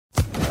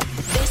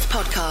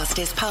podcast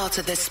is part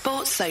of the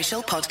Sports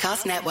Social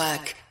Podcast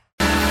Network.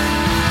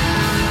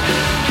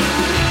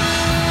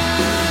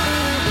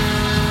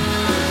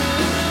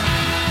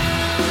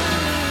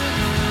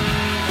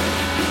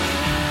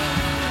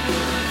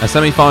 A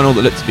semi-final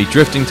that looked to be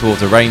drifting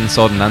towards a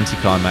rain-sodden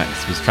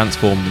anticlimax was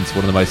transformed into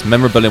one of the most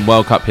memorable in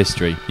World Cup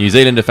history. New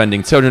Zealand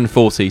defending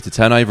 240 to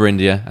turn over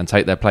India and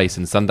take their place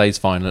in Sunday's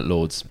final at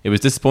Lord's. It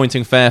was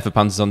disappointing fare for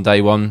punters on day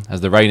one,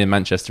 as the rain in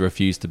Manchester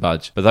refused to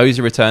budge. But those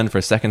who returned for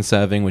a second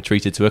serving were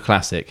treated to a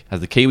classic, as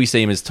the Kiwi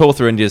seamers tore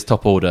through India's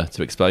top order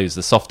to expose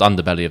the soft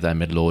underbelly of their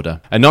middle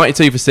order. At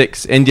 92 for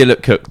 6, India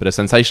looked cooked, but a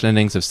sensational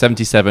innings of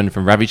 77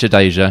 from Ravi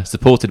Jadeja,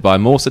 supported by a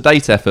more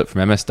sedate effort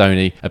from MS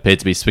Dhoni, appeared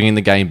to be swinging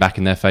the game back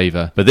in their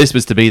favour. But this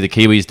was to be the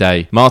Kiwis'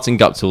 day. Martin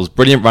Guptill's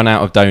brilliant run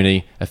out of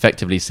Dhoni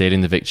effectively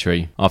sealing the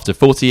victory. After a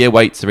 40-year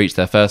wait to reach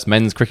their first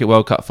Men's Cricket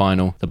World Cup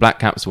final, the Black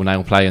Caps will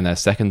now play in their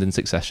second in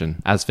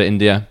succession. As for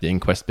India, the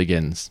inquest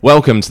begins.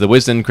 Welcome to the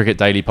Wisden Cricket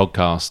Daily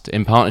podcast,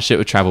 in partnership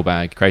with Travel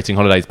Bag, creating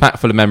holidays packed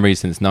full of memories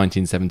since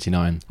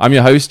 1979. I'm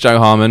your host, Joe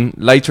Harmon.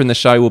 Later in the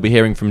show, we'll be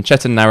hearing from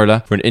Chetan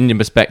Narula for an Indian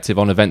perspective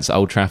on events at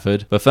Old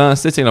Trafford. But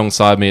first, sitting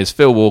alongside me is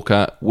Phil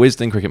Walker,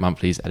 Wisden Cricket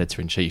Monthly's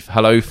editor-in-chief.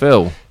 Hello,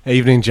 Phil.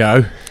 Evening,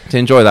 Joe. Did you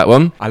enjoy that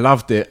one? I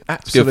loved it.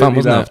 Absolutely good fun,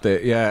 wasn't loved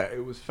it? Yeah,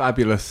 it was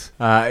fabulous.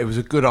 It was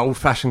a good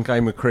old-fashioned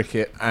game of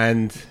cricket,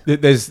 and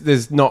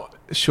there's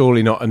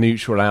surely not a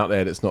neutral out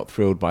there that's not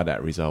thrilled by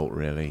that result,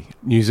 really.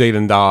 New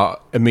Zealand are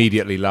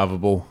immediately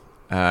lovable.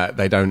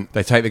 They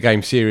take the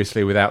game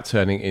seriously without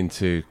turning it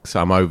into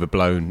some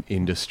overblown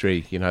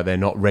industry. You know, they're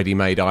not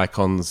ready-made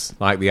icons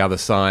like the other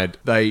side.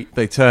 They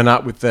turn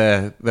up with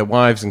their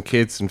wives and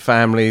kids and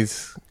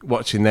families,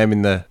 watching them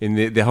in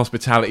the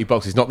hospitality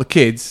boxes. Not the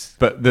kids,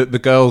 but the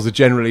girls are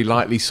generally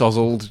lightly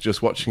sozzled,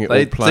 just watching it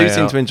all play out. They do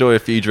seem to enjoy a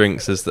few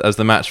drinks as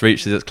the match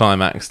reaches its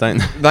climax, don't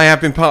they? They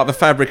have been part of the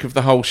fabric of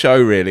the whole show,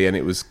 really, and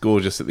it was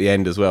gorgeous at the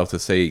end as well to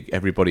see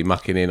everybody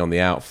mucking in on the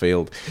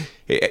outfield.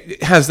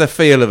 It has the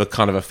feel of a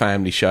kind of a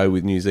family show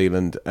with New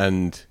Zealand,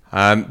 and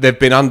they've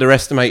been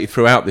underestimated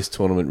throughout this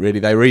tournament, really.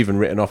 They were even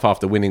written off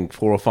after winning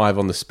 4 or 5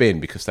 on the spin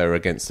because they were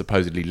against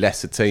supposedly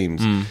lesser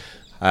teams.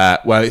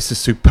 Well, it's a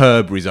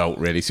superb result,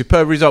 really.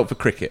 Superb result for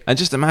cricket. And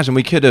just imagine,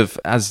 we could have,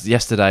 as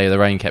yesterday the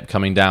rain kept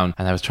coming down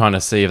and they was trying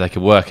to see if they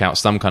could work out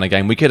some kind of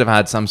game, we could have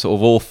had some sort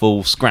of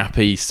awful,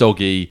 scrappy,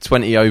 soggy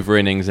 20-over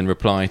innings in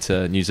reply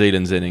to New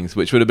Zealand's innings,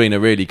 which would have been a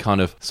really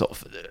kind of sort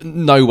of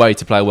no way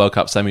to play a World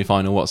Cup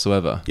semi-final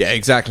whatsoever. Yeah,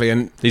 exactly.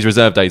 And these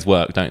reserve days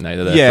work, don't they?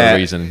 They're there for a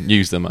reason.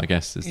 Use them, I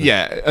guess.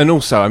 Yeah, and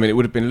also, I mean, it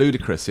would have been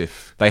ludicrous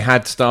if they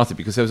had started,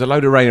 because there was a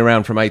load of rain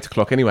around from 8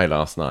 o'clock anyway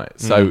last night.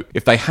 So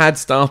if they had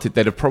started,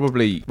 they'd have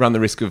probably run the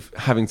risk of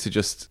having to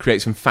just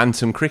create some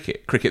phantom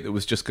cricket that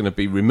was just going to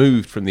be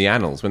removed from the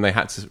annals when they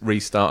had to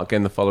restart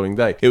again the following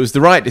day. It was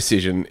the right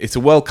decision. It's a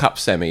World Cup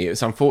semi.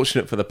 It's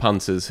unfortunate for the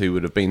punters who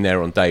would have been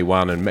there on day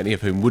one, and many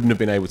of whom wouldn't have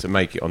been able to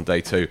make it on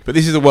day two. But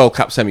this is a World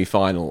Cup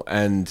semi-final,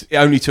 and it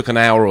only took an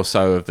hour or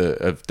so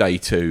of day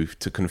two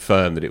to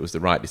confirm that it was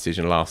the right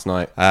decision last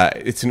night.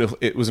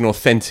 It was an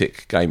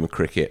authentic game of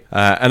cricket,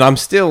 and I'm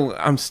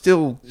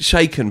still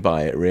shaken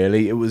by it,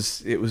 really. It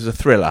was a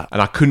thriller,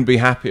 and I couldn't be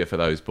happier for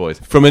those boys.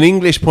 From an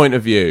English point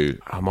of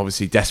view, I'm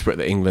obviously desperate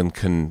that England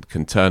can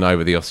turn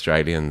over the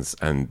Australians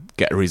and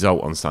get a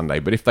result on Sunday.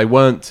 But if they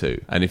weren't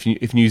to, and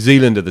if New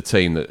Zealand are the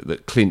team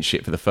that clinch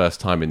it for the first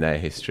time in their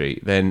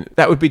history, then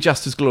that would be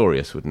just as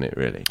glorious, wouldn't it,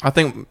 really? I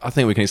think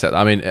we can accept that.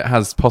 I mean, it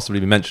has possibly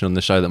been mentioned on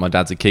the show that my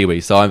dad's a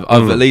Kiwi, so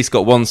I've at least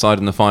got one side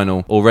in the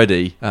final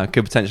already.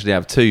 Could potentially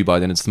have 2 by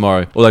the end of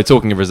tomorrow. Although,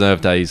 talking of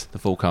reserve days, the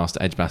forecast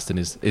at Edgbaston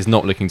is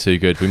not looking too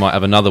good. We might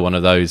have another one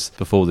of those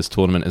before this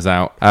tournament is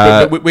out.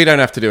 But we don't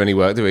have to do any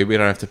work, do we? We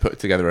don't have to put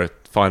together a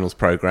finals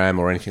programme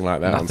or anything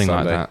like that. Nothing on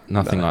Sunday. like that.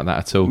 Nothing like that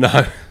at all.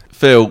 No.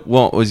 Phil,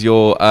 what was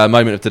your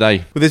moment of today?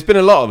 Well, there's been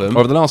a lot of them.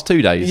 Over the last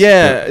 2 days.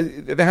 Yeah,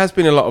 there has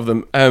been a lot of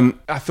them.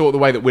 I thought the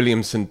way that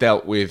Williamson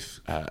dealt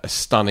with a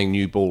stunning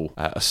new ball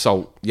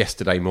assault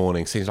yesterday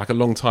morning, seems like a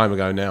long time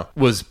ago now,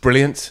 was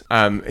brilliant.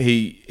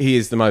 He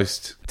is the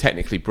most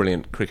technically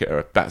brilliant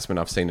cricketer, batsman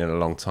I've seen in a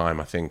long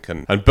time, I think.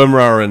 And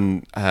Bumrah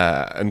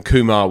and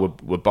Kumar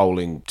were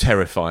bowling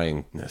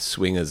terrifying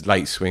swingers,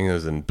 late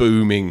swingers and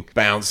booming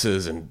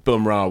bouncers, and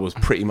Bumrah was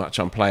pretty much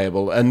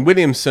unplayable. And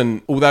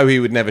Williamson, although he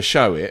would never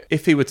show it,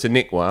 if he were to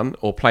nick one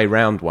or play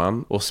round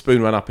one or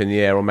spoon one up in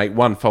the air or make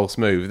one false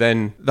move,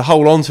 then the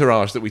whole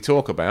entourage that we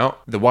talk about,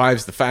 the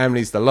wives, the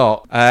families, the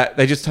lot,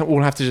 they just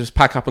all have to just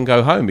pack up and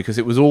go home because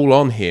it was all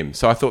on him.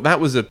 So I thought that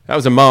was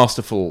a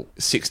masterful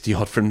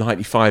 60-odd from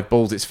 95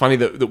 balls. It's funny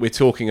that we're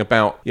talking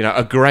about, you know,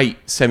 a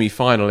great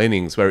semi-final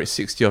innings where it's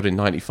 60-odd in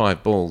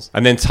 95 balls.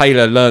 And then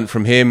Taylor learnt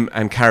from him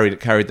and carried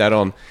that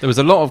on. There was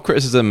a lot of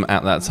criticism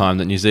at that time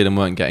that New Zealand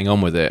weren't getting on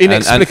with it.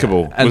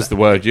 Inexplicable was the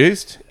word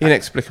used.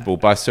 Inexplicable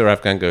by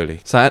Sourav Ganguly.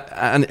 So,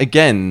 and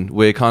again,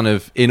 we're kind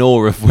of in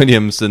awe of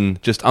Williamson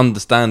just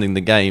understanding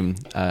the game,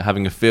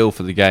 having a feel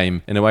for the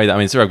game in a way that, I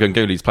mean, Sourav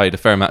Ganguly's played a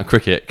fair amount of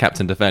cricket,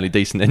 captained a fairly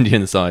decent Indian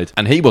inside,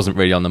 and he wasn't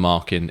really on the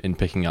mark in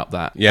picking up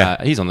that.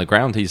 Yeah. He's on the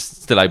ground. He's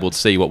still able to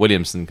see what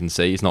Williamson can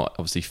see. He's not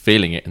obviously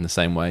feeling it in the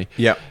same way.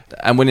 Yeah.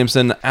 And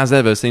Williamson, as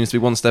ever, seems to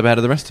be one step ahead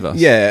of the rest of us.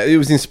 Yeah, it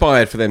was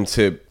inspired for them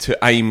to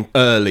aim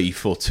early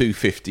for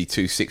 250,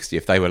 260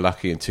 if they were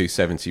lucky, and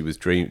 270 was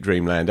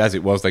dreamland. As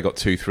it was, they got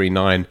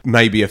 239,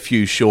 maybe a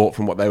few short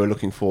from what they were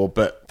looking for,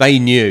 but they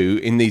knew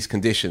in these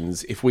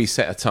conditions, if we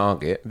set a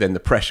target, then the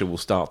pressure will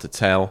start to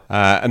tell.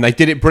 And they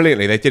did it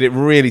brilliantly. They did it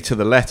really to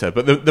the letter.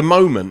 But the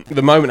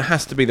moment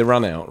has to be the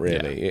run out,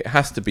 really. Yeah. It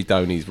has to be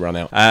Dhoni's run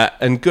out.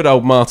 And good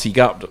old Marty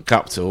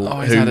Guptill.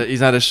 Oh, he's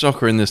had a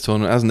shocker in this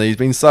tournament, hasn't he? He's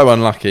been so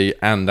unlucky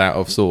and out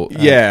of sort.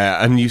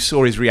 Yeah, and you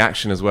saw his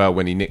reaction as well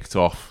when he nicked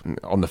off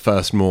on the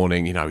first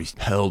morning. You know, he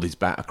hurled his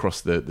bat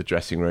across the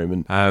dressing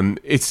room, and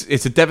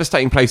it's a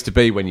devastating place to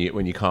be when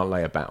you can't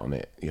lay a bat on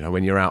it. You know,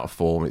 when you're out of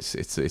form,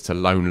 it's a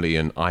lonely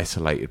and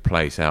isolated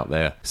place out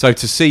there. So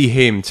to see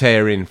him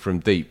tear in from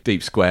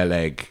deep square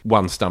leg,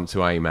 one stump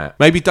to aim at.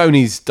 Maybe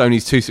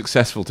Dhoni's too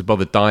successful to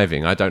bother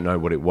diving. I don't know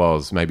what it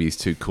was. Maybe he's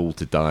too cool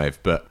to dive,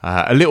 but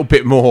a little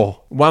bit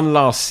more. One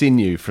last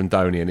sinew from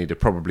Dhoni and he'd have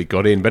probably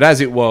got in. But as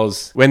it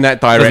was, when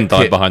that direct hit... He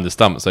doesn't dive behind the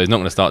stump, so he's not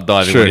going to start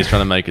diving when he's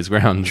trying to make his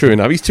ground. True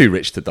enough. He's too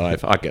rich to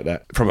dive. I get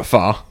that. From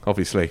afar,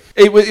 obviously.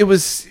 It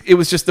was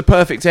just the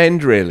perfect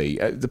end, really.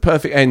 The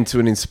perfect end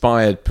to an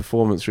inspired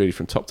performance, really,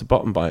 from top to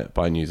bottom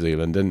by New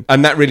Zealand.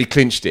 And that really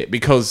clinched it,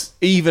 because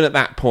even at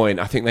that point,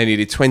 I think they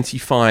needed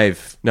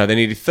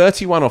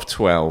 31 off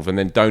 12, and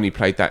then Dhoni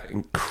played that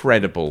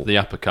incredible... The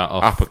uppercut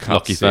off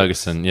Lockie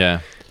Ferguson,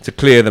 yeah. To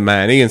clear the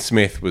man. Ian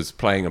Smith was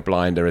playing a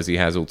blinder, as he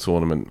has all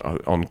tournament,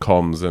 on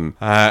comms, and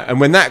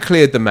when that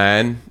cleared the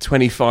man,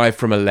 25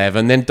 from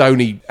 11, then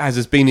Dhoni, as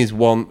has been his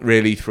wont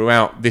really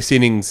throughout this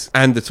innings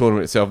and the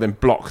tournament itself, then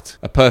blocked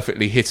a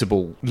perfectly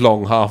hittable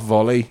long half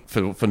volley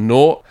for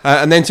naught,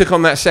 and then took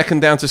on that second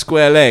down to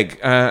square leg,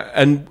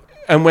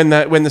 and when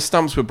the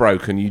stumps were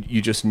broken,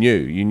 you just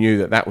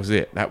knew that was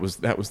it. That was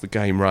the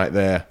game right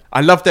there.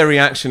 I loved their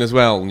reaction as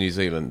well, New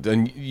Zealand.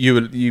 And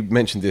you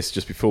mentioned this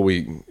just before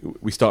we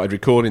started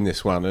recording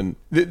this one, and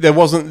there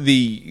wasn't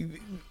the...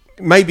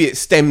 Maybe it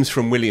stems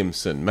from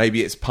Williamson.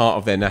 Maybe it's part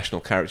of their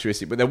national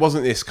characteristic. But there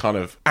wasn't this kind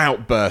of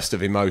outburst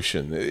of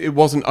emotion. It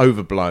wasn't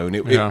overblown.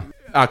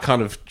 I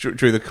kind of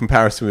drew the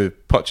comparison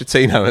with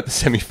Pochettino at the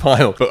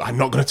semi-final, but I'm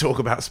not going to talk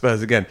about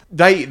Spurs again.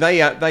 They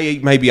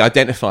maybe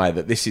identify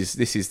that this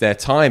is their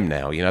time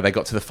now. You know, they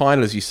got to the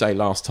final, as you say,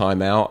 last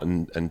time out,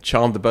 and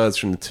charmed the birds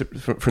from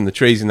the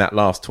trees in that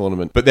last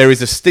tournament. But there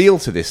is a steel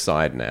to this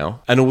side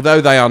now, and although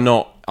they are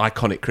not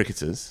iconic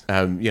cricketers,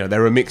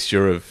 they're a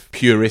mixture of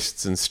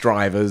purists and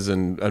strivers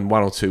and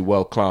one or two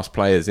world-class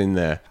players in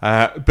there.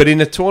 But in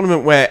a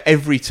tournament where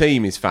every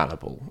team is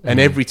fallible and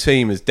every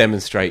team has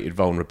demonstrated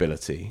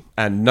vulnerability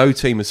and no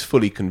team is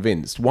fully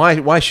convinced,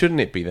 why shouldn't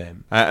it be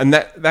them? And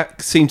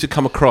that seemed to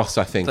come across,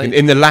 I think.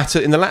 In the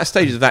latter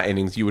stages of that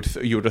innings, you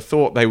would have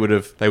thought they would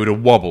have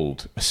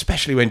wobbled,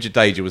 especially when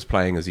Jadeja was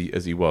playing as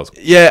he was.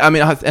 Yeah, I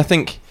mean, I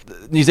think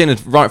New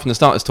Zealand, right from the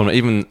start of this tournament,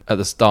 even at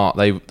the start,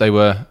 they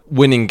were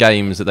winning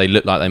games that they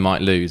looked like they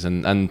might lose,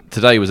 and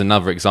today was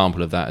another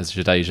example of that, as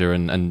Jadeja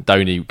and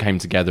Dhoni came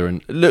together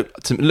and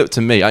looked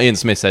to me. Ian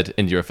Smith said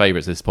India are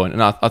favourites at this point,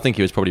 and I think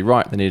he was probably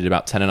right. They needed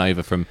about 10 and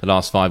over from the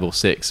last 5 or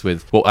 6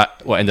 with what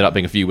ended up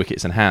being a few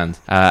wickets in hand,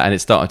 and it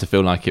started to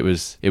feel like it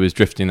was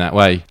drifting that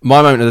way.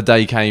 My moment of the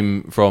day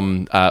came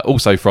from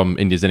also from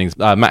India's innings.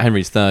 Matt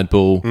Henry's third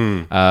ball,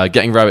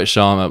 getting Rohit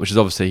Sharma, which is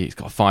obviously he's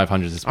got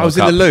 500. I was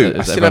in the loop.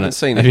 I still haven't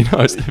seen it. Have you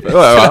noticed?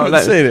 I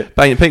haven't seen it.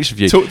 Paint a picture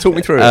for you. Talk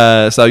me through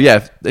it. So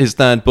yeah, his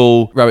third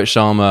ball, Rohit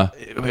Sharma.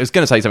 It was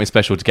going to take something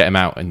special to get him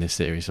out in this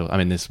series.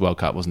 This World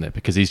Cup, wasn't it?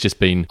 Because he's just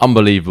been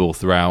unbelievable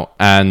throughout,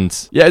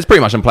 and yeah, it's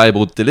pretty much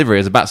unplayable delivery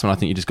as a batsman. I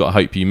think you just got to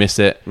hope you miss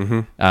it.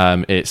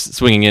 Mm-hmm. It's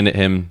swinging in at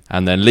him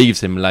and then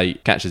leaves him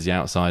late, catches the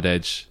outside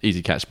edge,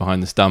 easy catch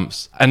behind the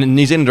stumps, and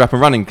New Zealand are up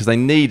and running because they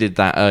needed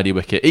that early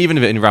wicket. Even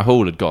if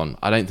Rahul had gone,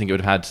 I don't think it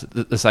would have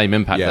had the same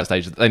impact at that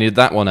stage. They needed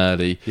that one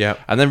early. Yeah,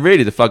 and then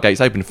really the floodgates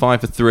opened.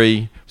 5 for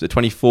 3. Was it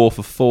 24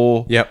 for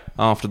 4? Yep.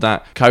 After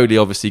that, Kohli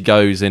obviously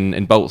goes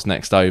in bolts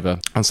next over,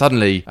 and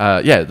suddenly,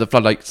 the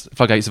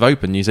floodgates have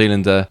opened. New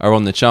Zealand are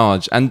on the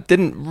charge and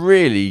didn't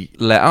really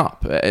let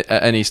up at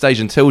any stage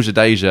until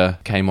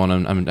Jadeja came on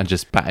and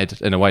just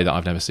batted in a way that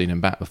I've never seen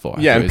him bat before.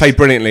 Yeah, and played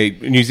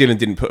brilliantly. New Zealand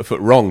didn't put a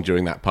foot wrong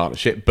during that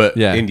partnership, but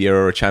India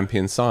are a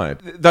champion side.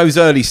 Those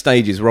early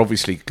stages were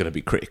obviously going to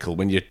be critical.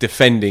 When you're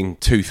defending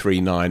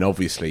 2-3-9,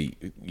 obviously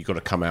you've got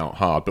to come out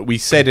hard. But we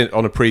said it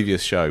on a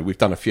previous show, we've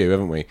done a few,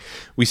 haven't we?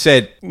 We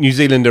said New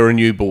Zealand are a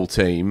new ball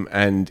team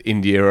and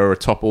India are a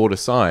top order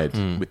side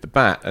with the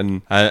bat.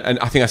 And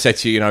I think I said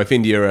to you, if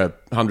India are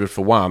 100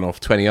 for 1 off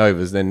 20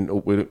 overs,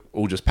 then we'll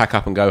all just pack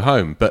up and go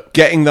home. But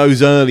getting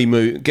those early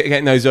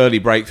getting those early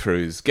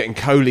breakthroughs, getting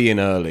Kohli in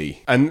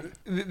early, and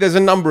there's a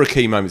number of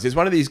key moments. It's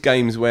one of these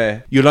games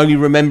where you'll only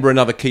remember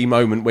another key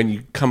moment when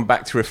you come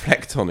back to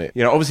reflect on it.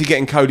 Obviously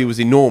getting Kohli was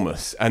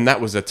enormous, and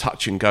that was a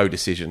touch and go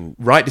decision.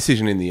 Right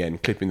decision in the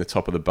end, clipping the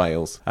top of the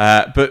bails.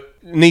 But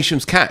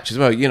Neesham's catch as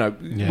well.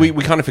 We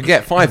kind of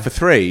forget 5 for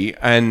 3,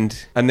 and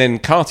then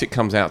Kartik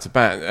comes out to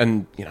bat,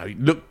 and he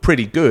looked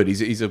pretty good.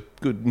 He's a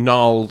good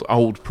gnarled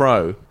old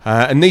pro.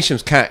 And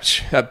Neesham's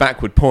catch at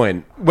backward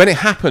point, when it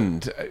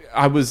happened,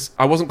 I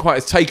wasn't quite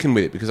as taken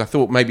with it because I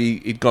thought maybe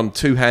he'd gone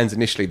 2 hands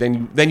initially.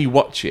 Then you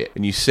watch it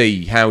and you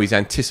see how he's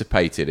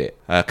anticipated it.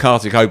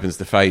 Kartik opens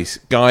the face,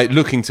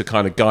 looking to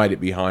kind of guide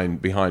it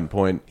behind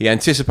point. He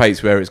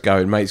anticipates where it's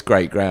going, makes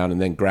great ground,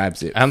 and then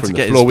grabs it and from to the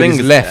get floor his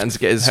with fingers, his and to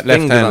get his left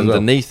fingers hand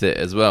underneath it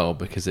as well,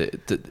 because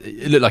it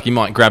looked like he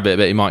might grab it,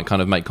 but he might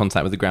kind of make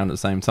contact with the ground at the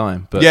same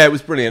time. But yeah, it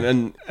was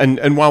brilliant.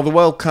 And while the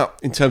World Cup,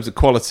 in terms of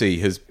quality,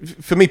 has,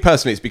 for me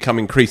personally, it's become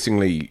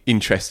increasingly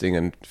interesting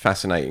and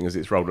fascinating as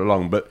it's rolled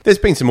along. But there's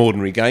been some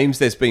ordinary games.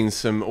 There's been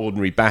some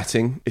ordinary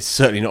batting. It's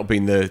certainly not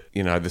been the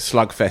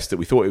slugfest that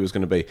we thought it was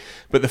going to be.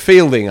 But the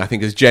fielding, I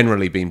think, has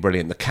generally been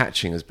brilliant. The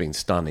catching has been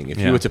stunning. If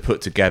you were to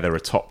put together a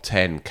top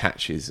 10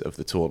 catches of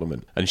the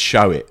tournament and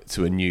show it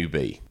to a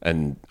newbie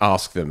and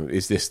ask them,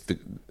 is this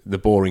the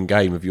boring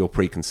game of your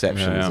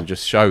preconceptions, and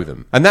just show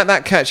them. And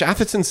that catch,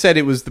 Atherton said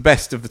it was the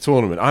best of the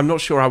tournament. I'm not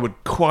sure I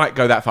would quite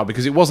go that far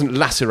because it wasn't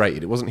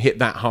lacerated, it wasn't hit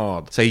that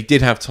hard, so he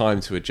did have time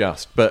to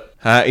adjust. But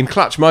in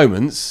clutch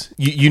moments,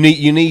 you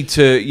need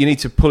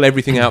to pull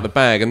everything out of the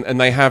bag, and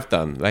they have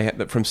done.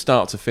 From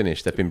start to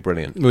finish, they've been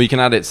brilliant. Well, you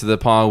can add it to the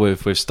pile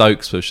with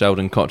Stokes, with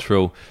Sheldon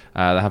Cottrell.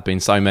 There have been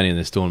so many in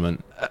this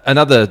tournament.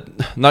 Another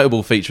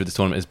notable feature of this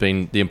tournament has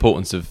been the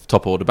importance of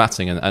top order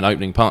batting and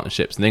opening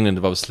partnerships. And England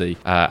have obviously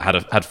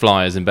had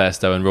flyers in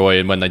Bairstow and Roy,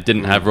 and when they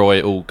didn't have Roy,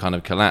 it all kind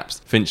of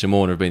collapsed. Finch and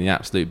Warner have been the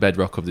absolute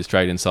bedrock of the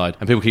Australian side.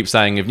 And people keep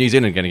saying, if New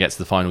Zealand are going to get to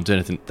the final, do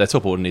anything, their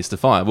top order needs to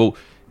fire. Well,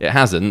 it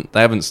hasn't.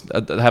 They haven't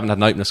had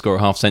an opener score a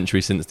half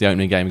century since the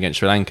opening game against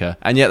Sri Lanka,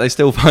 and yet they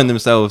still find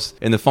themselves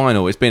in the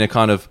final. It's been a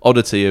kind of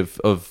oddity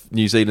of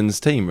New Zealand's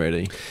team,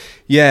 really.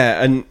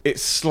 Yeah, and it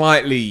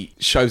slightly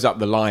shows up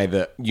the lie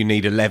that you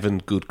need 11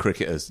 good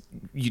cricketers.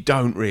 You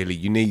don't really.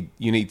 You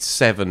need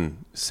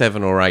seven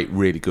or 8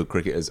 really good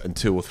cricketers and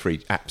 2 or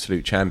 3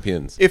 absolute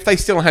champions. If they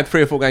still had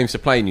 3 or 4 games to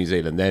play in New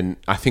Zealand, then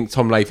I think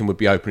Tom Latham would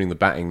be opening the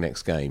batting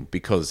next game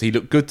because he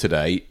looked good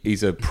today.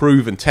 He's a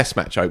proven Test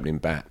match opening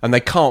bat, and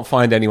they can't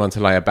find anyone to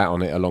lay a bat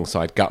on it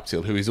alongside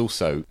Guptill, who is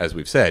also, as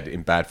we've said,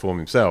 in bad form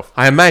himself.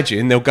 I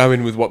imagine they'll go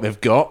in with what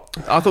they've got.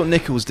 I thought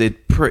Nichols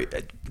did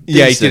pretty...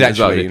 Yeah, he did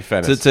actually, in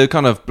fairness. To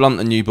kind of blunt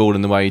the new ball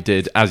in the way he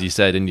did, as you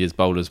said, India's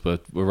bowlers were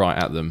right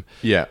at them.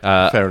 Yeah,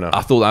 fair enough.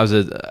 I thought that was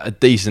a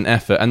decent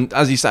effort. And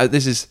as you said,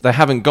 they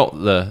haven't got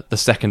the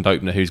second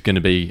opener who's going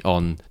to be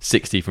on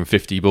 60 from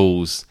 50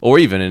 balls, or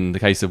even in the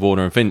case of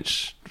Warner and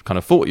Finch, kind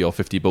of 40 or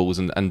 50 balls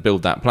and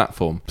build that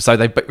platform. So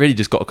they've really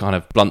just got to kind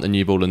of blunt the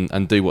new ball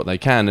and do what they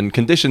can. And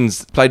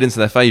conditions played into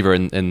their favour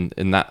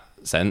in that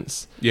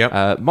sense.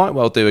 Might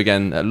well do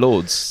again at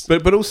Lords,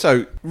 but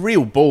also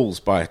real balls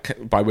by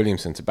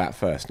Williamson to bat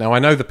first. Now I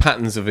know the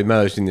patterns have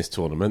emerged in this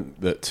tournament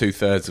that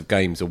 2/3 of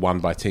games are won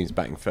by teams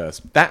batting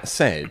first. That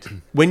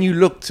said, when you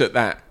looked at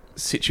that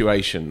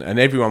situation, and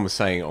everyone was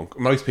saying,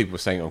 most people were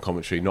saying on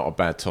commentary, not a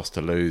bad toss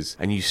to lose,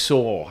 and you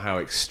saw how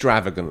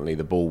extravagantly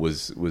the ball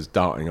was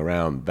darting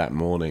around that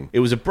morning.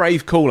 It was a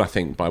brave call, I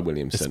think, by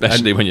Williamson,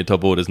 especially when your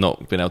top order's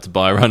not been able to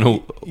buy a run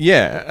all.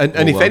 Yeah,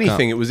 and if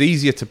anything, it was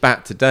easier to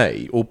bat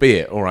today,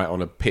 albeit all right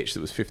on a pitch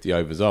that was 50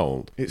 overs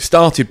old. It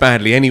started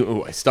badly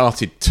anyway. It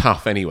started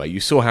tough anyway.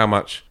 You saw how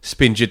much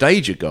spin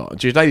Jadeja got.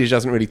 Jadeja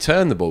doesn't really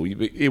turn the ball.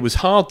 It was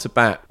hard to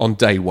bat on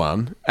day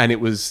one, and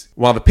it was,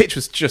 while the pitch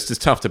was just as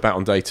tough to bat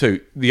on day two,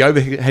 the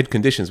overhead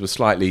conditions were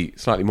slightly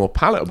more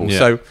palatable. Yeah.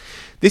 So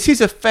this is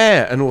a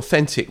fair and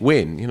authentic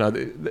win. You know,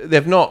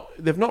 they've not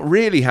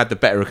really had the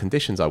better of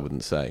conditions, I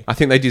wouldn't say. I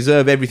think they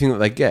deserve everything that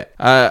they get.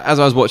 As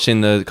I was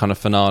watching the kind of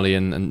finale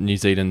and New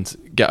Zealand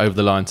get over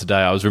the line today,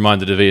 I was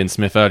reminded of Ian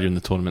Smith earlier in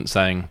the tournament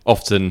saying,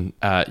 often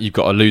you've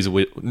got to lose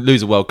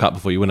a World Cup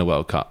before you win a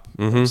World Cup.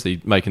 Mm-hmm.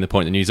 Obviously making the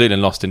point that New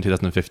Zealand lost in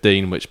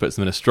 2015, which puts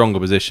them in a stronger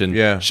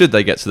position should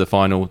they get to the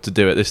final to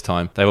do it this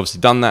time. They've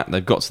obviously done that.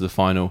 They've got to the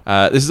final.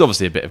 This is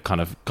obviously a bit of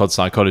kind of COD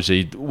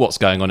psychology, what's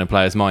going on in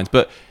players' minds,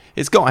 but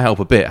it's got to help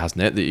a bit,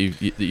 hasn't it,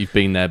 that you've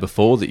been there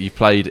before, that you've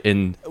played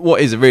in what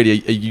is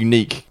really a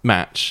unique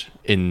match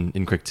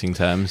in cricketing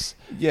terms.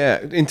 Yeah,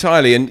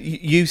 entirely. And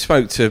you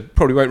spoke to,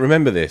 probably won't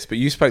remember this, but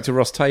you spoke to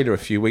Ross Taylor a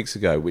few weeks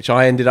ago, which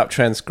I ended up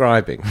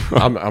transcribing.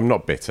 I'm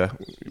not bitter.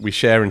 We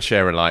share and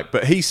share alike.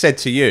 But he said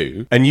to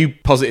you, and you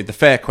posited the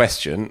fair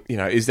question, you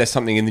know, is there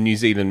something in the New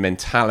Zealand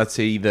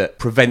mentality that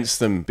prevents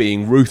them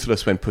being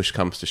ruthless when push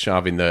comes to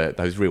shove in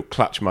those real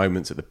clutch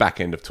moments at the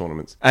back end of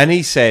tournaments? And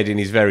he said in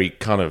his very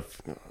kind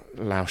of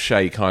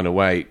Laoche kind of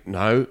way,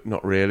 no,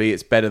 not really.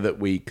 It's better that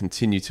we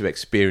continue to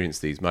experience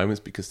these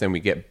moments because then we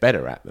get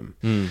better at them.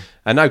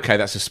 And okay,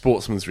 that's a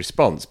sportsman's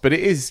response, but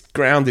it is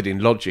grounded in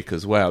logic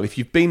as well. If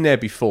you've been there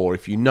before,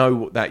 if you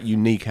know that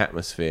unique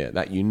atmosphere,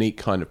 that unique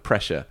kind of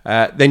pressure,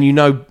 then you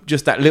know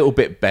just that little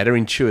bit better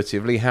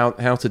intuitively how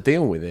to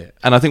deal with it.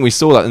 And I think we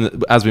saw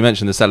that, as we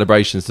mentioned, the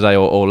celebrations today,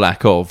 or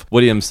lack of.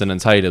 Williamson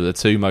and Taylor, the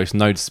two most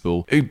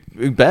noticeable,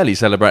 who barely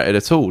celebrated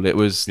at all. It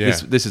was,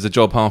 this is a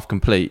job half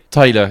complete.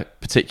 Taylor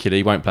particularly particularly.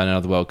 He won't play in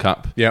another World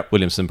Cup. Yep.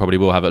 Williamson probably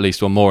will have at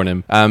least one more in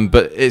him.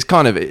 But it's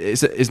kind of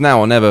it's now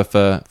or never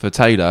for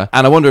Taylor.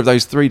 And I wonder if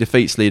those 3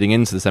 defeats leading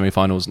into the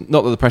semi-finals,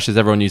 not that the pressure's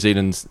ever on New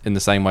Zealand in the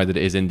same way that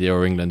it is India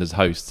or England as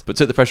hosts, but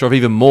took the pressure off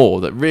even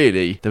more, that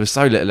really there was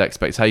so little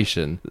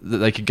expectation that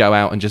they could go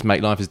out and just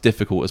make life as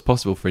difficult as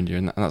possible for India,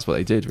 and that's what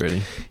they did,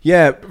 really.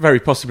 Yeah, very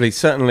possibly.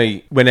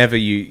 Certainly, whenever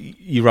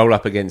you roll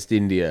up against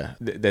India,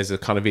 there's a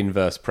kind of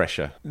inverse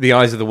pressure. The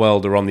eyes of the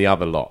world are on the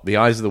other lot. The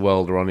eyes of the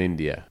world are on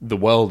India. The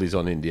world is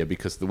on India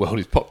because the world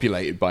is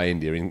populated by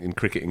India in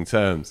cricketing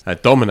terms,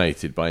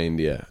 dominated by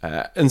India.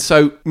 And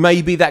so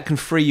maybe that can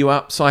free you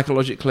up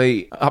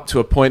psychologically up to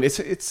a point.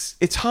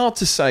 It's hard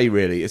to say,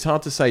 really. It's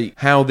hard to say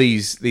how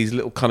these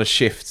little kind of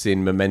shifts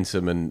in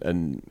momentum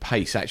and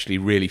pace actually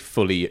really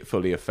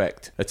fully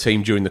affect a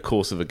team during the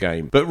course of a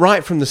game. But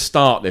right from the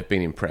start, they've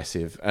been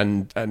impressive,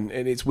 and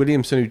it's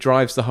Williamson who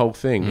drives the whole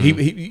thing.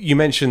 You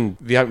mentioned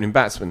the opening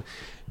batsman.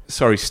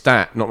 Sorry,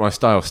 not my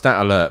style,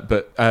 stat alert,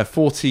 but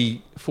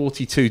 44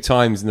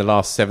 times in the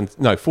last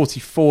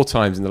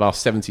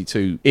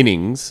 72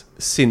 innings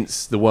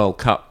since the World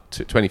Cup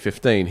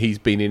 2015, he's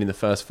been in the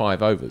first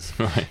 5 overs.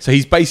 Right. So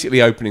he's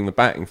basically opening the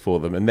batting for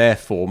them and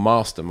therefore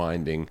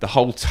masterminding the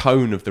whole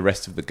tone of the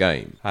rest of the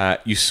game.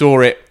 You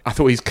saw it. I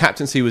thought his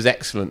captaincy was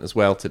excellent as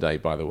well today,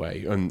 by the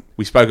way. And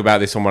we spoke about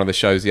this on one of the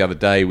shows the other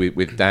day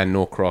with Dan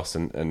Norcross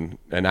and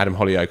Adam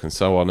Hollyoake and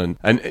so on.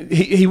 And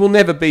he will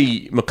never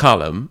be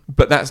McCullum,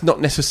 but that's not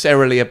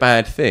necessarily a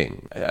bad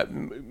thing.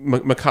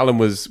 McCullum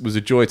was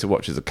a joy to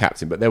watch as a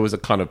captain, but there was a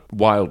kind of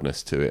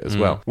wildness to it as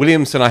well.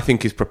 Williamson, I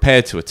think, is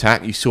prepared to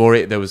attack. You saw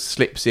it. There was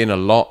slips in a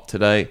lot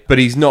today, but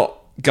he's not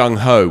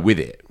gung-ho with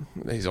it.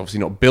 He's obviously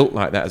not built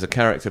like that as a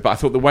character, but I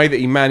thought the way that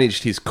he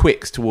managed his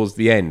quicks towards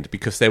the end,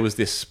 because there was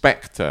this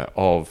spectre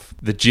of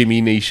the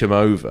Jimmy Neesham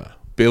over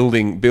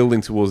building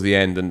towards the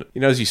end, and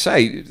as you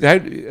say,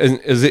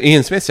 as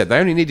Ian Smith said, they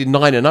only needed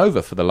 9 and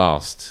over for the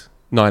last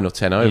 9 or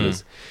 10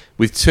 overs.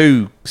 With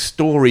 2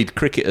 storied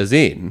cricketers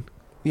in,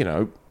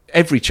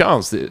 every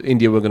chance that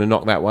India were going to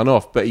knock that one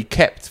off, but he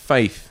kept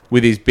faith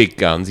with his big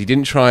guns. He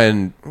didn't try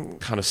and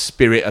kind of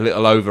spirit a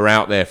little over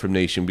out there from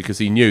Neesham, because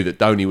he knew that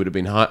Dhoni would have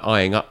been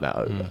eyeing up that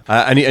over.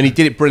 And he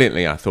did it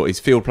brilliantly, I thought. His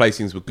field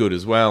placings were good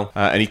as well,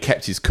 and he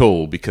kept his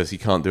cool because he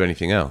can't do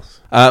anything else.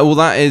 Well,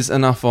 that is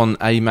enough on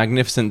a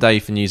magnificent day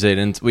for New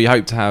Zealand. We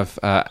hope to have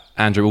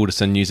Andrew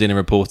Alderson, New Zealand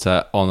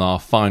reporter, on our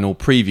final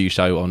preview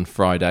show on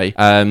Friday.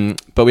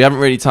 But we haven't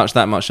really touched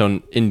that much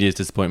on India's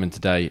disappointment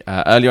today.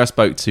 Earlier I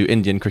spoke to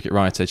Indian cricket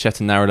writer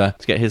Chetan Narula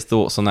to get his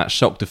thoughts on that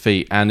shock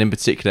defeat, and in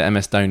particular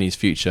MS Dhoni's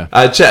future.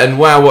 Chetan,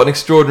 wow, what an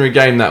extraordinary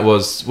game that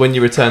was. When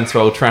you returned to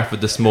Old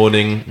Trafford this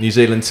morning, New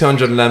Zealand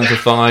 211 for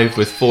 5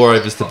 with 4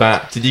 overs to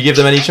bat. Did you give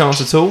them any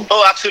chance at all?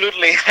 Oh,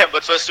 absolutely.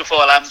 But first of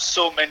all, I'm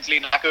so mentally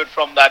knackered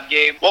from that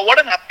game. Well,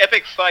 what an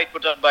epic fight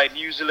put on by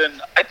New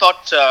Zealand. I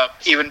thought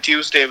even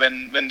Tuesday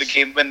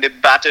when they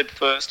batted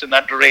first in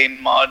that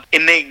rain mud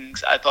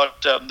innings, I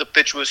thought the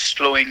pitch was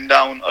slowing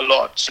down a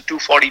lot. So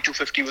 240,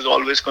 250 was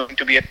always going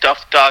to be a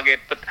tough target.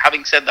 But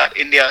having said that,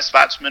 India's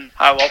batsmen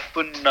have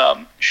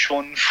often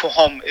shown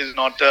form is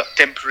not a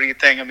temporary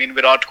thing. I mean,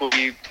 Virat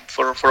Kohli,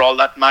 for all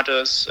that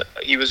matters,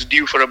 he was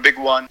due for a big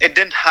one. It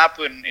didn't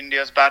happen.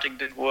 India's batting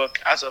didn't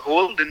work as a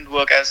whole, didn't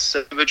work as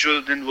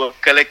individual, didn't work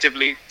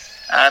collectively.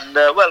 And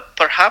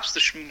perhaps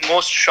the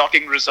most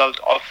shocking result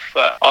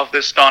of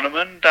this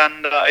tournament,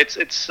 and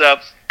it's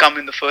come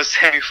in the first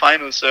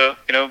semi-final. So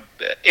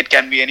it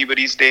can be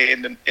anybody's day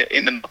in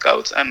the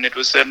knockouts, and it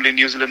was certainly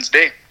New Zealand's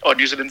day, or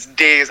New Zealand's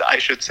days, I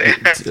should say.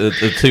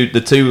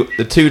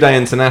 the 2-day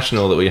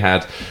international that we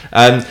had.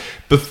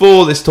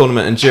 Before this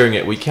tournament and during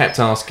it, we kept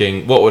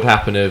asking what would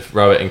happen if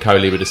Rohit and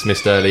Kohli were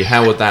dismissed early.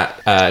 How would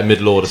that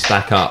middle order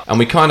stack up? And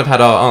we kind of had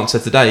our answer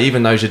today.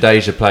 Even though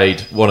Jadeja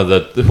played one of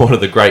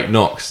the great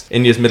knocks,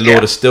 India's middle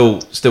order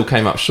still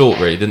came up short,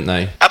 really, didn't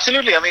they?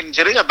 Absolutely. I mean,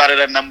 Jadeja batted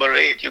at number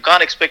 8. You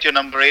can't expect your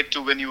number 8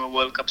 to win you a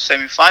World Cup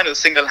semi-final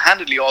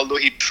single-handedly, although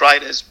he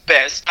tried his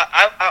best.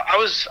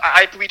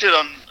 I tweeted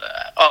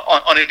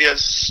on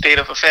India's state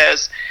of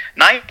affairs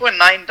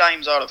 9.9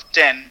 times out of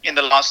 10 in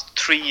the last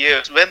 3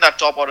 years when that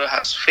top order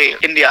has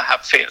failed, India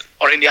have failed,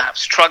 or India have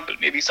struggled.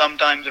 Maybe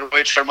sometimes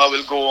Rohit Sharma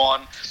will go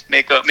on,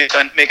 make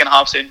an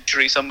half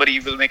century. Somebody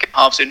will make a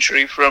half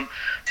century from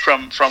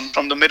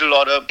the middle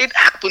order. It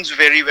happens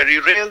very, very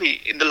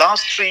rarely. In the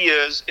last 3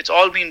 years, it's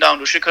all been down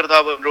to Shikhar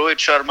Dhawan, Rohit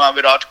Sharma,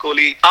 Virat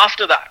Kohli.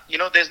 After that,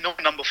 there's no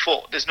number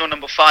 4. There's no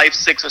number 5,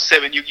 6 or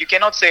 7. You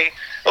cannot say,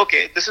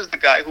 okay, this is the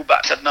guy who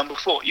bats at number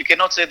 4. You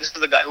cannot say this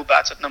is the guy who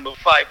bats at number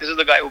 5. This is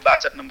the guy who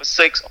bats at number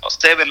 6 or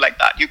 7, like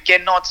that. You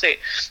cannot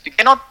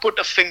put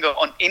a finger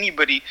on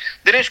anybody.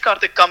 Dinesh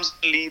Karthik comes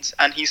in leads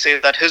and he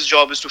says that his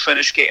job is to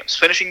finish games.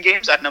 Finishing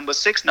games at number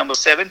 6, number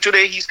 7.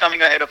 Today he's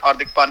coming ahead of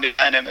Hardik Pandya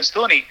and MS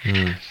Dhoni.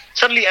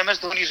 Suddenly MS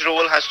Dhoni's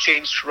role has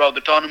changed throughout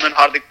the tournament.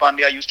 Hardik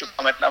Pandya used to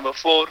come at number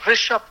 4.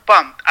 Rishabh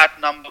Pant at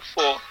number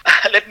 4.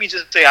 let me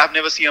just say, I've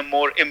never seen a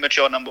more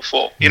immature number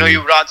 4. You know,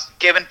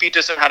 Kevin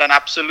Peterson had an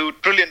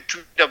absolute brilliant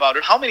tweet about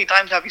it. How many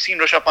times have you seen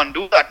Rishabh Pant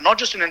do that? Not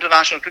just in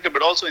international cricket,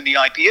 but also in the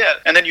IPL.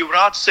 And then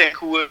Yuvraj Singh,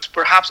 who was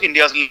perhaps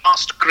India's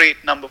last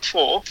great number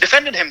 4,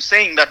 defended him,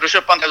 saying that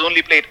Rishabh Pant has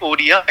only played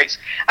ODIs.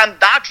 And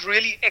that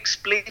really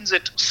explains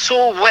it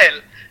so well.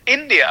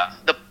 India,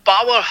 the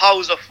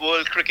powerhouse of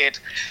world cricket,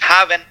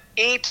 have an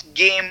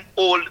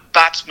 8-game-old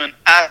batsman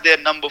as their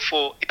number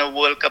 4 in a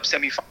World Cup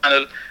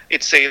semi-final.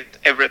 It says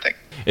everything.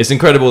 It's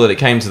incredible that it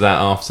came to that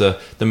after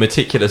the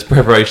meticulous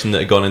preparation that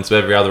had gone into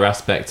every other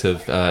aspect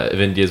of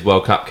India's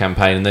World Cup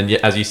campaign, and then,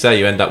 as you say,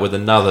 you end up with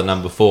another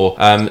number 4.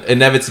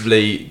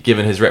 Inevitably,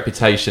 given his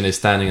reputation, his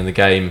standing in the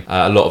game,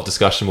 a lot of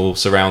discussion will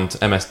surround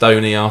MS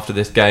Dhoni after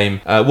this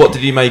game. What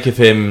did you make of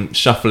him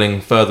shuffling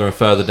further and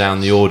further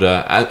down the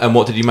order, and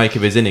what did you make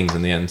of his innings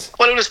in the end?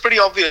 Well, it was pretty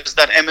obvious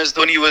that MS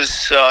Dhoni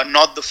was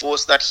not the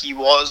force that he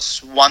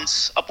was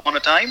once upon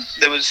a time.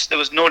 There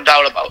was no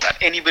doubt about that.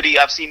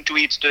 I've seen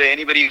tweets today,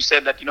 anybody who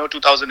said that,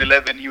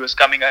 2011 he was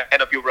coming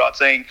ahead of Yuvraj,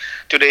 saying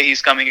today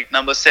he's coming at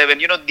number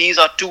 7. These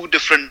are two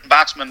different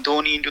batsmen.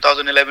 Dhoni in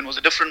 2011 was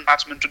a different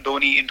batsman to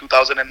Dhoni in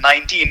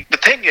 2019. The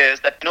thing is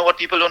that, what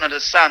people don't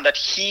understand, that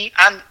he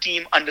and the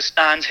team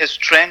understands his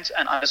strengths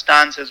and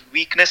understands his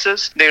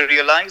weaknesses. They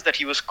realize that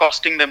he was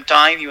costing them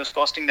time, he was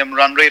costing them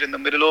run rate in the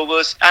middle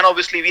overs. And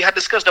obviously we had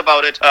discussed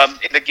about it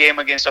in the game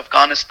against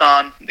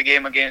Afghanistan, the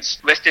game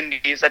against West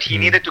Indies, that he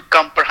needed to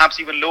come perhaps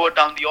even lower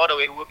down the order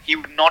where he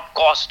would not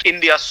cost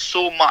India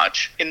so much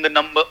in the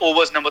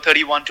overs number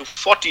 31 to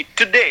 40.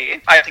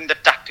 Today, I think the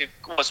tactic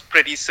was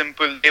pretty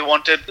simple.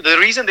 The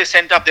reason they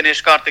sent up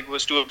Dinesh Karthik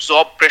was to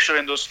absorb pressure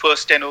in those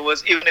first 10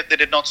 overs, even if they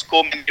did not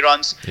score many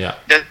runs. Yeah.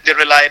 They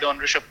relied on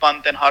Rishabh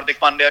Pant and Hardik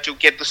Pandya to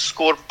get the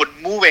scoreboard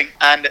moving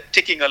and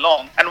ticking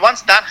along. And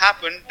once that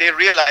happened, they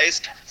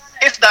realized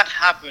if that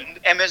happened,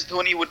 MS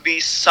Dhoni would be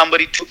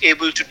somebody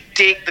able to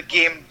take the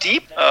game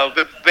deep,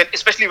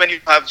 especially when you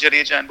have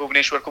Jadeja and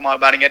Bhuvneshwar Kumar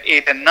batting at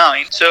 8 and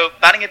 9. So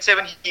batting at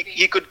 7,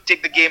 he could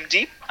take the game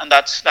deep, and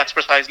that's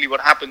precisely what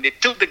happened. They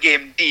took the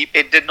game deep.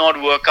 It did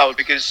not work out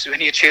because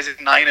when you're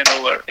chasing 9 and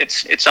over,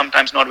 it's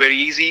sometimes not very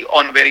easy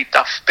on a very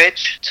tough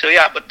pitch. So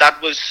yeah, but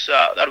that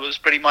was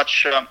pretty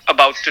much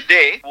about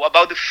today.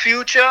 About the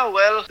future,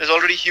 well, there's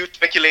already huge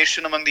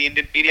speculation among the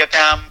Indian media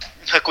camp.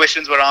 The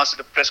questions were asked at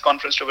the press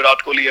conference to Virat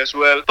Kohli as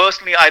well.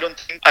 Personally, I don't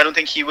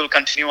think he will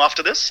continue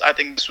after this. I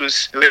think this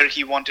was where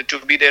he wanted to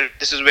be there.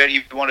 This is where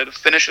he wanted to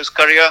finish his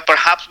career.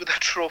 Perhaps with a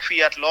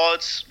trophy at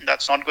Lord's.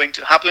 That's not going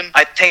to happen.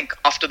 I think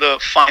after the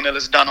final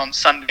is done on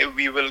Sunday,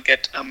 we will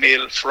get an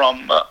email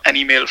from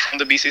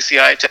the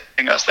BCCI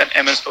telling us that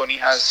MS Dhoni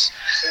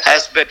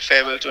has bid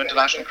farewell to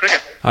international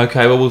cricket.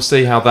 Okay, well, we'll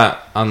see how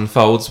that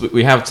unfolds.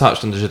 We have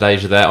touched on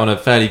Jadeja there. On a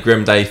fairly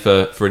grim day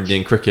for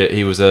Indian cricket,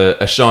 he was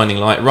a shining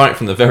light right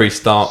from the very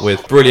start,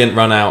 with brilliant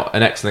run out,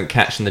 an excellent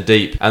catch in the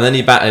deep, and then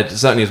he batted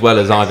certainly as well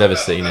as I've ever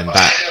seen him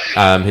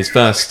bat. His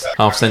first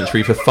half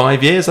century for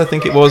 5 years, I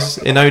think it was,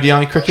 in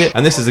ODI cricket,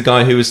 and this is a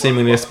guy who was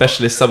seemingly a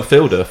specialist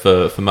sub-fielder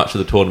for much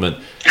of the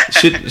tournament.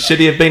 Should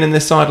he have been in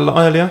this side a lot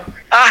earlier?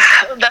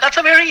 That's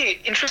a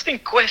very interesting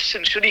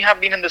question. Should he have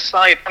been in the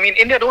side? I mean,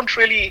 India don't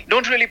really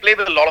play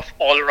with a lot of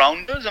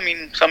all-rounders. I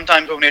mean,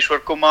 sometimes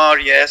Bhuvneshwar Kumar,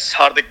 yes,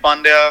 Hardik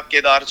Pandya,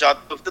 Kedar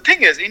Jadhav. The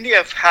thing is, India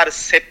have had a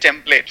set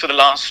template for the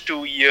last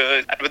 2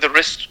 years, and with the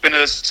wrist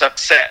spinners'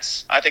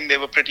 success, I think they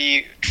were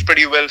pretty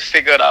well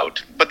figured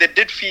out. But they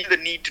did feel the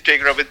need to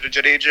take Ravindra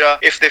Jadeja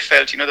if they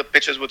felt, the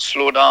pitches would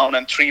slow down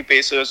and 3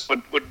 pacers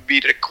would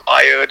be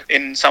required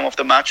in some of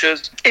the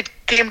matches. It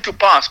came to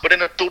pass, but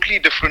in a totally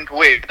different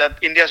way, that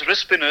India's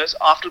wrist spinners,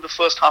 after the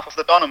first half of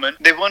the tournament,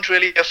 they weren't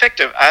really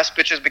effective. As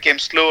pitches became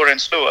slower and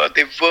slower,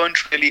 they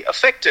weren't really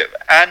effective.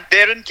 And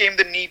therein came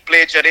the need to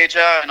play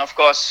Jadeja, and of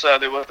course,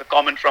 there was the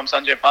comment from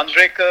Sanjay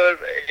Manjrekar.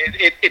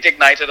 It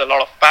ignited a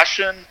lot of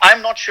passion.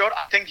 I'm not sure.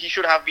 I think he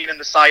should have been in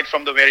the side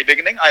from the very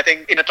beginning. I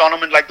think in a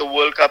tournament like the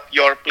World Cup,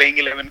 your playing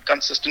 11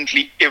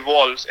 consistently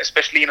evolves,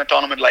 especially in a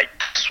tournament like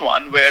this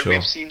one, where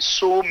we've seen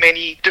so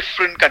many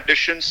different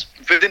conditions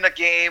within a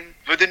game,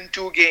 within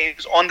 2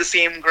 games, on the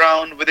same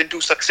ground, within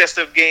 2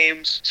 successive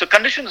games. So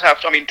conditions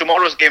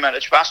tomorrow's game at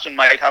Edgbaston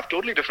might have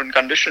totally different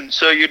conditions.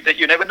 So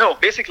you never know.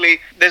 Basically,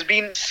 there's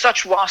been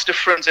such vast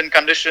difference in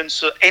conditions,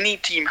 so any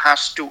team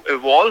has to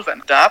evolve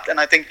and adapt, and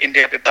I think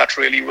India did that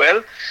really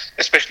well,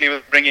 especially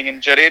with bringing in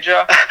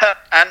Jadeja.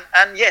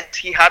 and yet,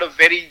 he had a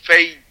very,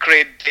 very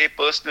great day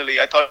personally.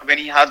 I thought when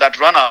he had that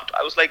run out,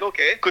 I was like,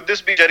 okay, could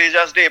this be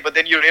Jadeja's day? But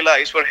then you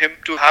realize for him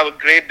to have a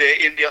great day,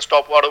 India's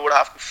top order would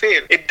have to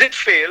fail. It did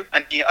fail,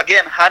 and he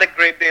again had a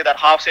great day, that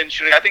half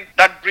century. I think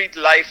that breathed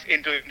life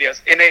into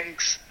India's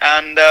innings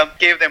and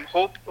gave them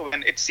hope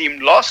when it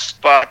seemed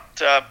lost. But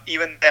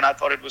even then, I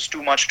thought it was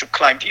too much to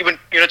climb. Even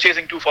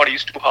chasing 240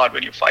 is too hard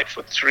when you fight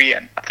for 3,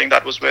 and I think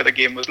that was where the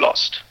game was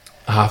lost.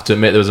 I have to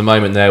admit there was a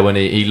moment there when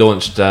he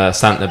launched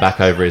Santner back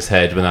over his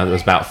head when there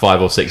was about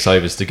 5 or 6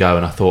 overs to go,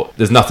 and I thought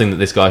there's nothing that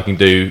this guy can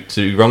do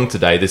wrong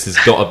today. This has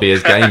got to be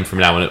his game from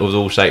now on. It was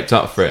all shaped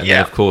up for it, and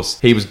then of course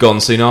he was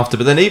gone soon after.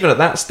 But then even at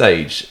that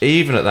stage,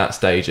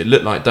 it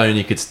looked like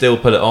Dhoni could still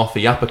pull it off.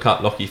 He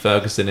uppercut Lockie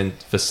Ferguson in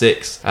for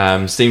 6,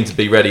 seemed to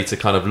be ready to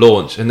kind of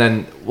launch, and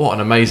then what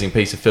an amazing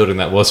piece of fielding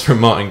that was from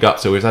Martin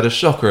Guptill, who's had a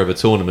shocker of a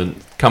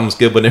tournament. Comes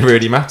good when it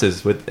really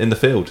matters in the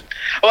field.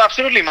 Oh,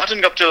 absolutely.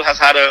 Martin Guptill has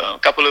had a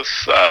couple of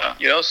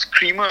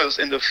screamers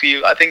in the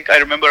field. I think I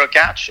remember a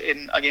catch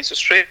against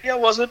Australia,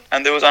 was it?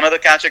 And there was another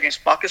catch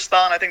against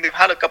Pakistan. I think they've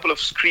had a couple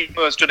of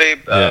screamers today.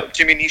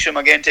 Jimmy Neesham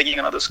again taking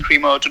another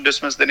screamer to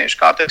dismiss Dinesh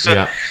Karthik.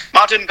 So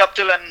Martin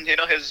Guptill and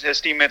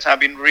his teammates have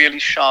been really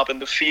sharp in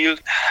the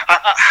field.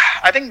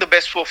 I think the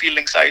best 4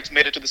 fielding sides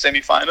made it to the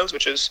semi-finals,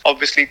 which is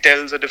obviously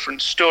tells a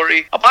different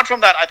story. Apart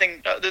from that, I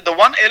think the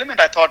one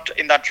element I thought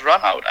in that run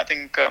out, I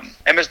think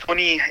MS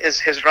Dhoni,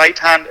 his right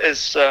hand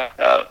is,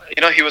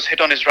 he was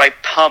hit on his right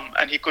thumb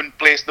and he couldn't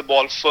place the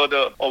ball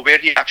further or where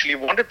he actually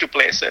wanted to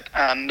place it.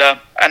 And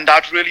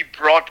that really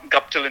brought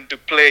Guptill into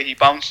play. He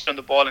bounced on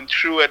the ball and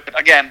threw it. But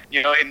again,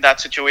 in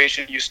that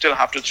situation, you still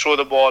have to throw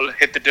the ball,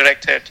 hit the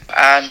direct hit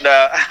and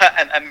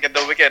get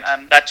the wicket.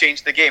 And that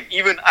changed the game.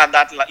 Even at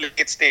that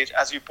late stage,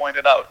 as you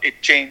pointed out,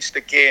 it changed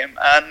the game.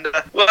 And,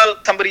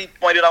 somebody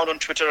pointed out on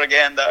Twitter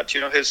again that,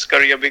 his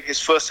career, his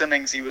first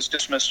innings, he was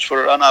dismissed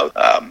for a run out.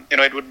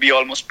 It would be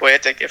almost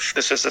poetic if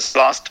this is his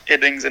last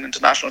innings in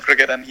international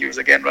cricket and he was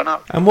again run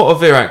out. And what of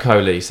Virat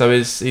Kohli? So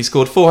he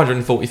scored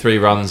 443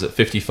 runs at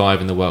 55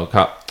 in the World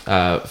Cup,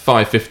 5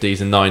 50s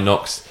and 9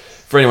 knocks.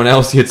 For anyone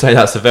else, you'd say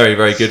that's a very,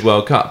 very good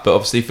World Cup. But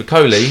obviously for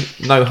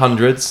Kohli, no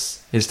hundreds.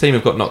 His team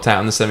have got knocked out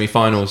in the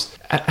semi-finals.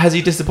 Has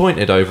he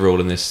disappointed overall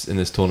in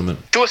this tournament?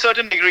 To a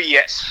certain degree,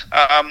 yes.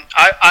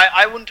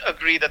 I wouldn't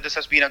agree that this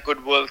has been a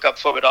good World Cup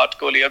for Virat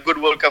Kohli. A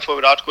good World Cup for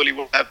Virat Kohli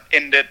would have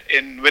ended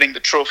in winning the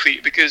trophy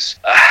because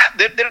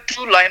there are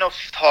two lines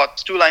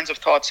of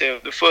thoughts here.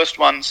 The first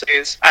one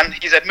says, and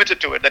he's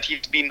admitted to it, that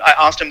I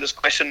asked him this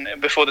question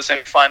before the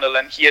semi-final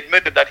and he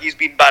admitted that he's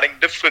been batting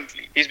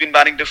differently. He's been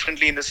batting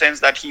differently in the sense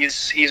that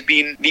he's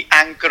been the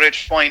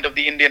anchorage point of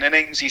the Indian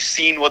innings. He's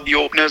seen what the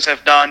openers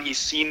have done.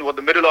 He's seen what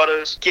the middle order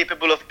is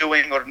capable of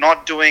doing or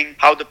not doing,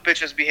 how the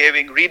pitch is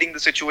behaving, reading the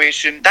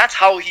situation. That's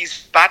how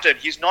he's batted.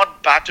 He's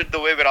not batted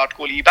the way Virat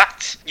Kohli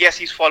bats. Yes,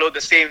 he's followed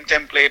the same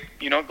template,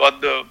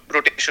 got the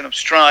rotation of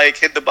strike,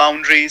 hit the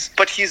boundaries,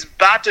 but he's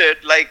batted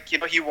like,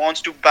 he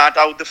wants to bat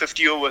out the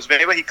 50 overs.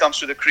 Whenever he comes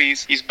to the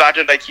crease, he's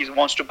batted like he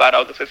wants to bat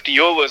out the 50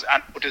 overs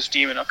and put his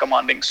team in a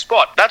commanding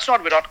spot. That's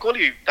not Virat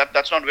Kohli.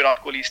 That's not Virat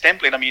Kohli's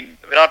template. I mean,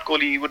 Virat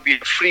Kohli would be a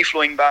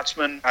free-flowing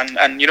batsman and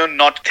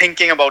not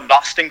thinking about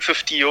lasting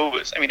 50 overs.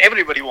 I mean,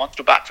 everybody wants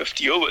to bat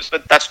 50 overs,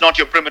 but that's not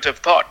your primitive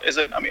thought, is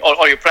it? I mean,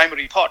 or your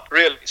primary thought,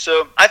 really.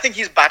 So I think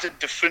he's batted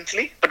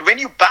differently. But when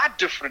you bat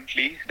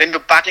differently, then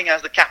you're batting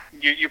as the captain.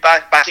 You're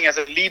batting as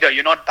a leader.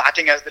 You're not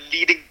batting as the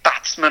leading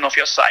batsman of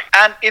your side.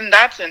 And in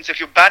that sense, if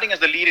you're batting as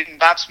the leading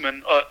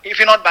batsman, or if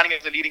you're not batting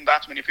as the leading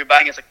batsman, if you're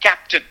batting as a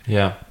captain,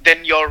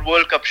 then your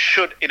World Cup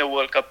should in a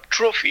World Cup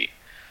trophy.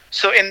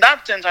 So in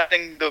that sense, I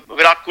think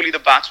Virat Kohli, the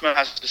batsman,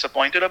 has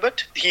disappointed a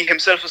bit. He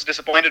himself was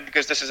disappointed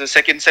because this is his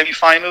second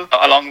semi-final,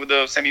 along with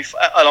the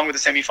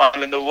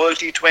semi-final in the World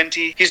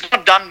T20. He's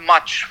not done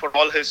much, for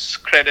all his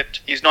credit.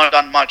 He's not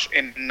done much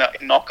in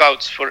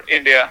knockouts for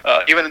India.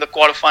 Even in the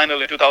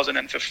quarterfinal in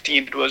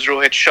 2015, it was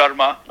Rohit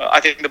Sharma. I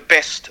think the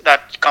best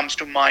that comes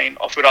to mind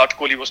of Virat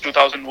Kohli was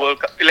 2011 World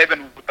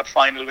Cup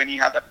final when he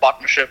had that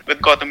partnership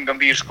with Gautam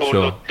Gambhir,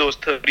 scored those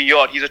 30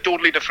 odd. He's a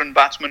totally different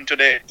batsman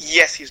today.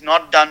 Yes, he's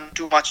not done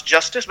too much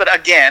justice, but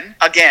again,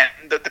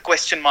 the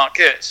question mark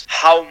is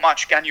how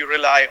much can you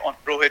rely on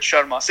Rohit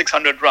Sharma,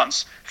 600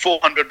 runs,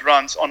 400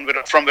 runs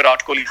from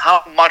Virat Kohli?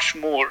 How much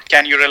more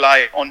can you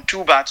rely on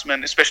two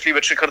batsmen, especially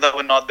with Shikhar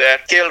Dhawan not there?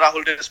 KL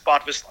Rahul did his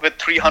part with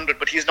 300,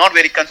 but he's not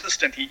very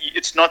consistent.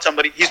 He's not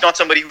somebody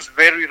who's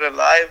very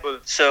reliable.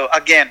 So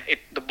again,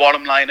 the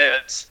bottom line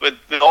is, with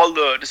all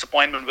the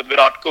disappointment with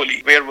Virat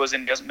Kohli, where was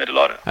India's middle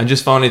order? And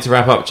just finally to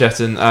wrap up,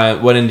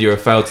 Chetan, when India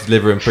have failed to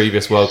deliver in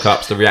previous World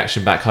Cups, the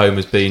reaction back home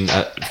has been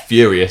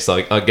furious,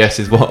 I guess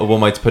is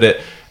one way to put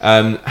it.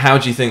 How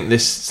do you think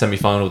this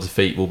semi-final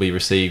defeat will be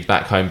received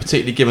back home,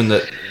 particularly given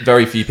that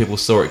very few people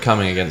saw it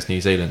coming against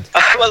New Zealand?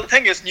 Well, the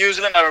thing is, New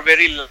Zealand are a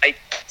very light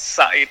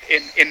side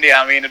in India.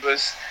 I mean,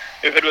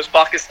 if it was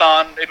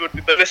Pakistan, it would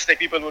be ballistic.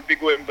 People would be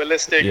going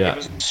ballistic. Yeah. It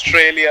was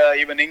Australia,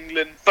 even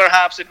England.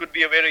 Perhaps it would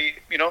be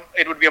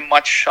a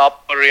much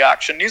sharper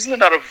reaction. New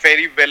Zealand are a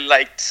very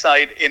well-liked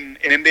side in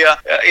India.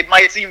 It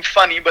might seem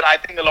funny, but I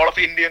think a lot of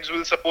Indians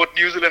will support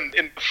New Zealand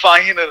in the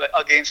final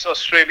against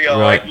Australia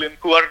or England,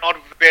 who are not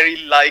very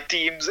liked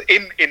teams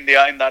in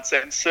India in that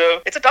sense.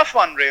 So it's a tough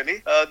one,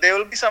 really. There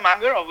will be some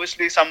anger.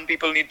 Obviously, some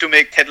people need to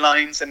make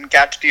headlines and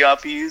catch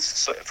TRPs.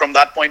 So from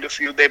that point of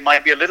view, there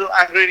might be a little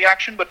angry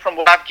reaction. But from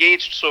what I've gauged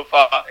staged so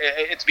far,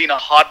 it's been a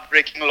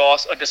heartbreaking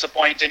loss, a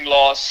disappointing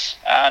loss.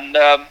 And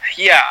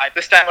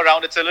this time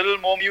around, it's a little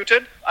more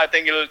muted. I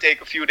think it'll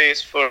take a few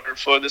days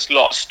for this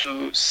loss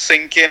to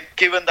sink in,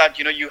 given that,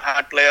 you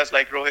had players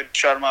like Rohit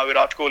Sharma,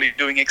 Virat Kohli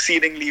doing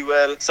exceedingly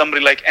well.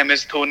 Somebody like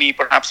MS Dhoni,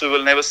 perhaps we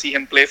will never see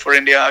him play for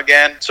India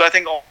again. So I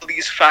think all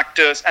these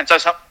factors, and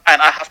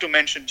I have to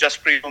mention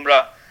Jasprit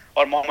Bumrah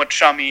or Mohammad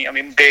Shami, I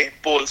mean, they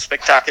bowl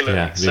spectacularly.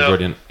 Yeah, they're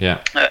brilliant.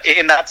 Yeah.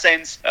 In that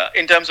sense,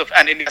 in terms of,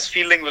 and India's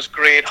fielding was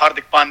great.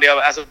 Hardik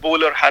Pandya as a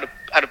bowler had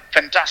a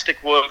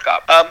fantastic World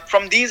Cup.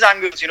 From these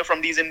angles,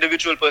 from these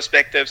individual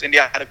perspectives,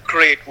 India had a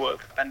great World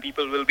Cup, and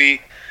people will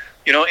be,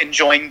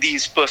 enjoying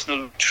these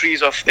personal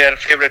victories of their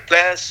favorite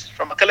players.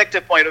 From a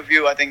collective point of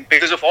view, I think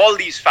because of all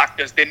these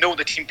factors, they know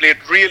the team played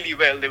really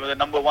well. They were the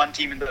number one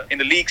team in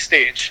the league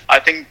stage. I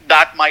think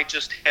that might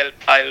just help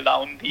dial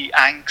down the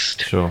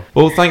angst. Sure.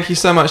 Well, thank you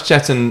so much,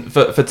 Chetan,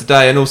 for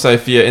today, and also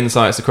for your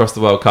insights across the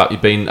World Cup.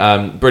 You've been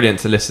brilliant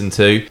to listen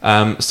to.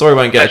 Sorry, I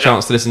won't get a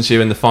chance to listen to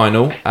you in the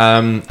final,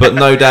 but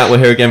no doubt we'll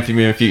hear again from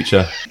you in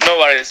future. No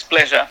worries.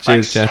 Pleasure.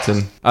 Cheers, Thanks.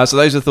 Chetan. So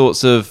those are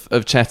thoughts of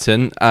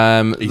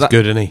Chetan. He's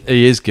good, isn't he?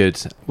 He is good.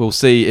 We'll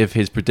see if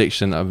his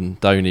prediction of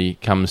Dhoni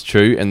comes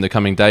true in the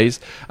coming days.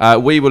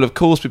 We will, of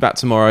course, be back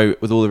tomorrow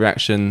with all the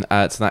reaction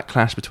to that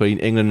clash between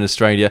England and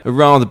Australia. A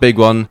rather big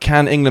one.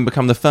 Can England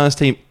become the first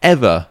team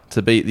ever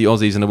to beat the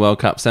Aussies in a World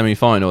Cup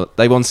semi-final?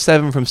 They won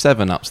 7 from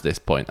 7 up to this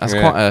point. That's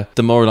quite a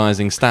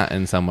demoralising stat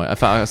in some way. I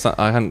wish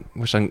I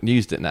hadn't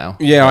used it now.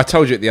 Yeah, I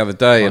told you it the other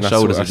day, and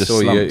shoulders I have just saw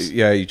you. slumped.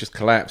 Yeah, you just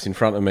collapsed in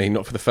front of me.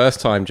 Not for the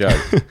first time, Joe.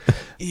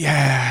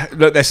 Yeah,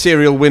 look, they're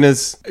serial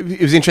winners.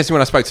 It was interesting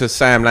when I spoke to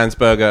Sam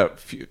Landsberger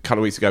a couple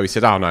of weeks ago. He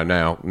said, "Oh no,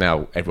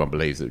 now everyone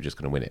believes that we're just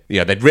going to win it."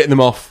 Yeah, they'd written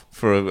them off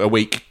for a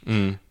week,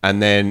 and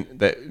then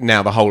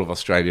now the whole of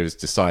Australia has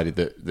decided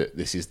that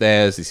this is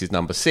theirs. This is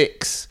number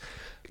 6.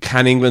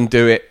 Can England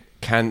do it?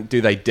 Do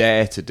they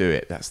dare to do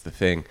it? That's the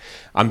thing.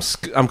 I'm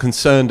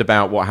concerned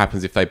about what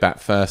happens if they bat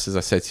first, as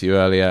I said to you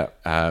earlier.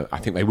 I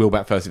think they will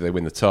bat first if they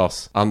win the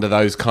toss. Under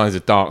those kinds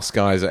of dark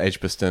skies at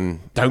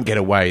Edgbaston, don't get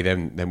away,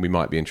 then we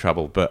might be in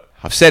trouble. But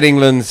I've said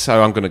England,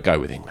 so I'm going to go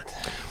with England.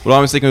 Well,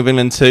 I'm sticking with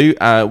England too.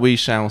 We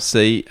shall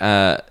see.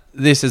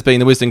 This has been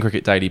the Wisden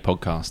Cricket Daily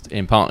podcast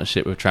in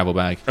partnership with Travel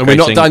Bag. And we're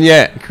not done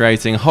yet.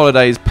 Creating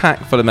holidays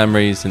packed full of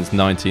memories since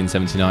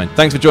 1979.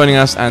 Thanks for joining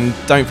us, and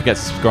don't forget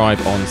to subscribe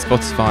on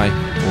Spotify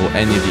or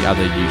any of the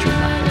other usual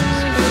platforms.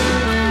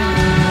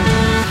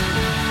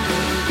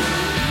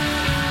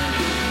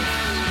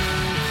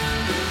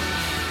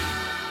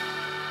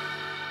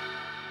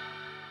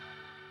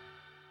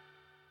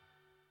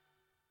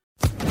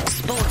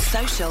 Sports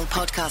Social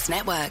Podcast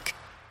Network.